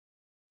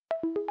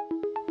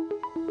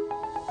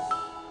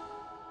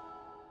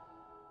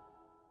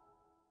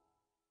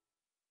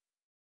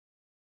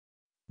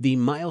The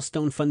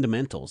Milestone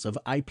Fundamentals of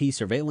IP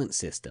Surveillance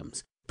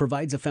Systems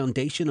provides a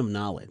foundation of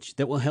knowledge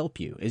that will help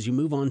you as you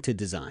move on to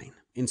design,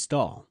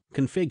 install,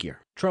 configure,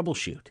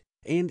 troubleshoot,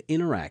 and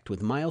interact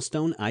with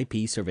Milestone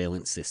IP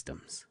surveillance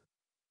systems.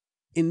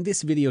 In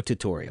this video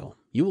tutorial,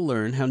 you will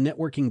learn how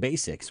networking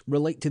basics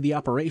relate to the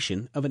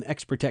operation of an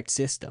XProtect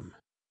system.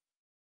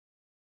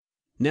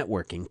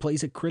 Networking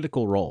plays a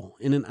critical role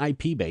in an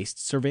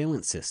IP-based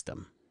surveillance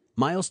system.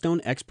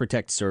 Milestone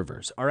XProtect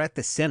servers are at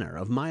the center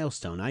of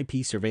Milestone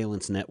IP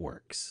surveillance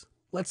networks.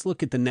 Let's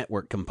look at the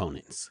network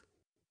components.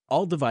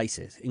 All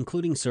devices,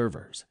 including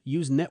servers,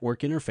 use network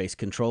interface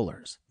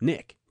controllers,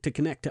 NIC, to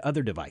connect to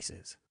other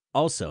devices,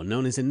 also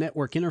known as a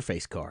network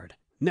interface card,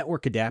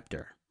 network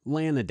adapter,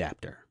 LAN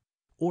adapter,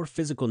 or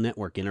physical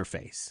network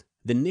interface.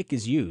 The NIC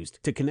is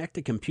used to connect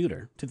a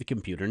computer to the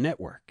computer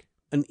network.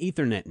 An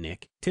Ethernet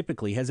NIC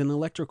typically has an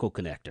electrical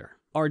connector,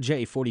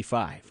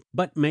 RJ45,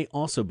 but may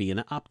also be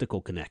an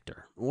optical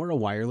connector or a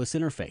wireless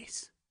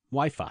interface,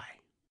 Wi-Fi.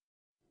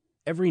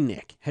 Every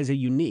NIC has a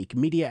unique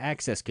Media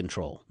Access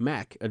Control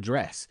 (MAC)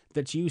 address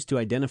that's used to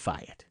identify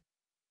it.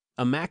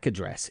 A MAC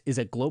address is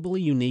a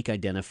globally unique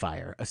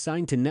identifier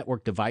assigned to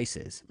network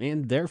devices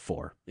and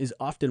therefore is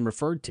often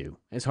referred to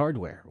as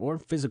hardware or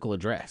physical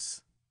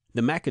address.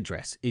 The MAC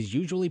address is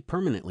usually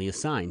permanently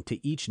assigned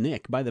to each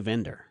NIC by the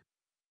vendor.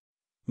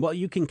 While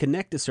you can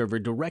connect a server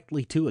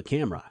directly to a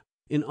camera,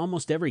 in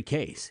almost every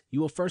case, you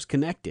will first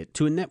connect it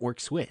to a network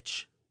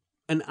switch.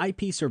 An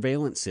IP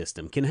surveillance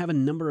system can have a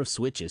number of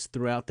switches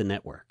throughout the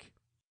network.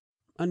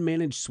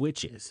 Unmanaged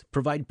switches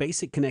provide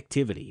basic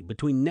connectivity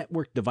between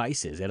network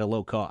devices at a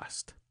low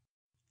cost.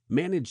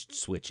 Managed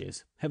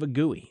switches have a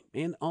GUI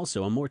and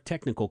also a more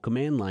technical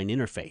command line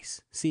interface,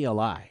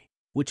 CLI,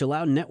 which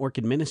allow network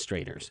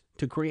administrators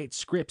to create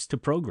scripts to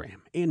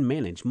program and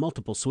manage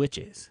multiple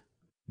switches.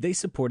 They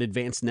support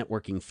advanced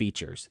networking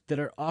features that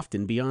are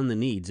often beyond the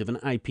needs of an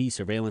IP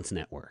surveillance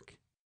network.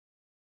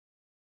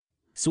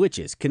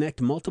 Switches connect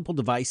multiple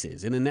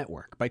devices in a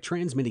network by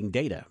transmitting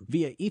data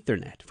via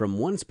Ethernet from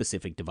one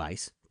specific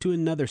device to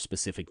another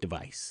specific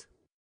device.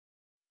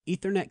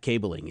 Ethernet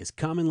cabling is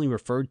commonly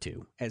referred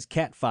to as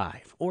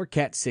Cat5 or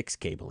Cat6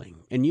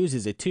 cabling and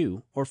uses a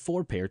 2 or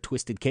 4-pair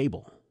twisted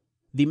cable.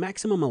 The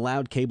maximum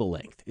allowed cable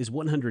length is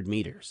 100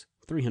 meters,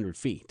 300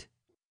 feet.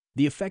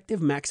 The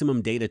effective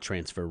maximum data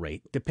transfer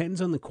rate depends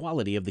on the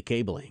quality of the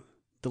cabling,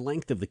 the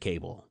length of the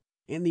cable,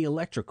 and the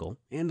electrical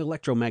and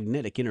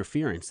electromagnetic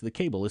interference the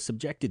cable is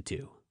subjected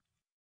to.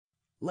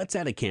 Let's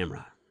add a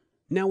camera.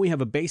 Now we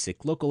have a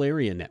basic local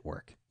area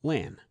network,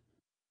 LAN.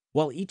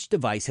 While each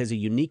device has a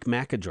unique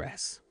MAC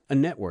address, a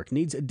network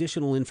needs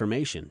additional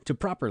information to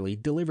properly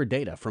deliver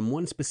data from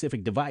one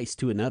specific device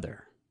to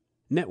another.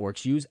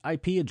 Networks use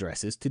IP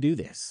addresses to do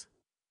this.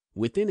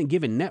 Within a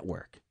given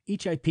network,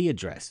 each IP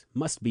address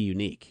must be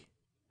unique.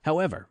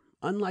 However,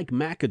 unlike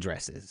MAC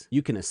addresses,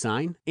 you can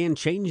assign and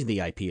change the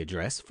IP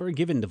address for a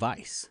given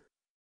device.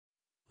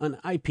 An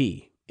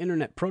IP,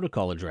 Internet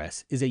Protocol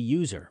address, is a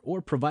user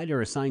or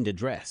provider-assigned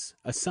address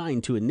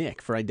assigned to a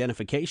NIC for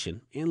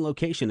identification and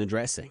location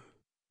addressing.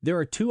 There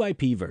are two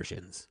IP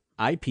versions,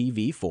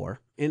 IPv4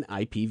 and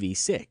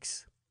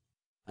IPv6.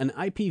 An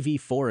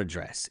IPv4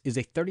 address is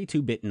a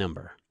 32-bit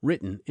number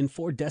written in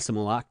 4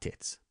 decimal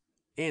octets,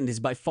 and is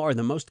by far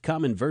the most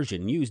common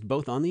version used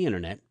both on the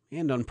internet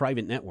and on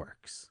private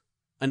networks.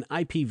 An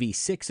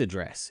IPv6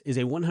 address is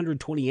a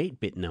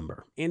 128-bit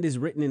number and is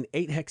written in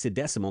 8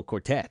 hexadecimal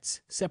quartets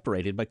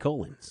separated by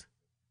colons.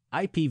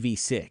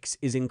 IPv6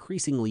 is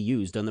increasingly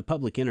used on the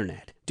public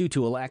internet due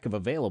to a lack of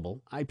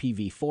available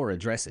IPv4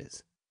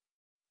 addresses.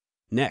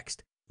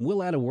 Next,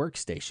 we'll add a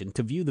workstation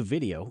to view the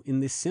video in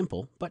this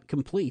simple but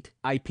complete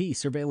IP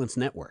surveillance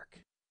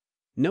network.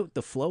 Note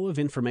the flow of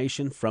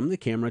information from the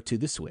camera to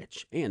the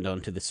switch and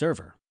onto the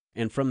server,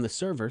 and from the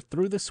server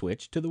through the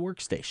switch to the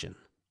workstation.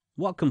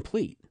 While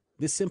complete,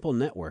 this simple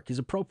network is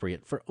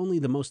appropriate for only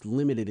the most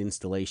limited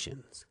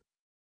installations.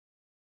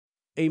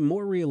 A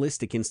more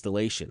realistic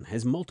installation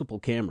has multiple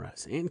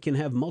cameras and can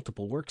have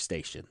multiple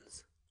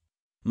workstations.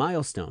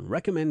 Milestone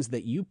recommends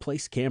that you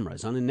place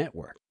cameras on a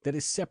network that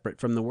is separate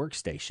from the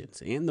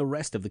workstations and the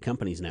rest of the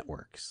company's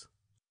networks.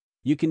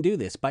 You can do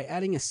this by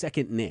adding a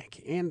second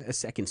NIC and a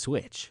second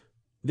switch.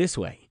 This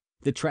way,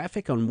 the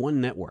traffic on one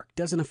network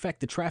doesn't affect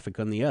the traffic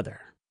on the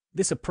other.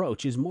 This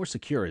approach is more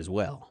secure as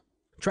well.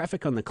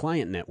 Traffic on the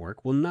client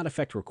network will not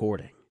affect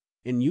recording,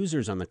 and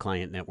users on the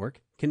client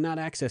network cannot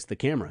access the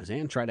cameras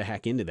and try to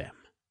hack into them.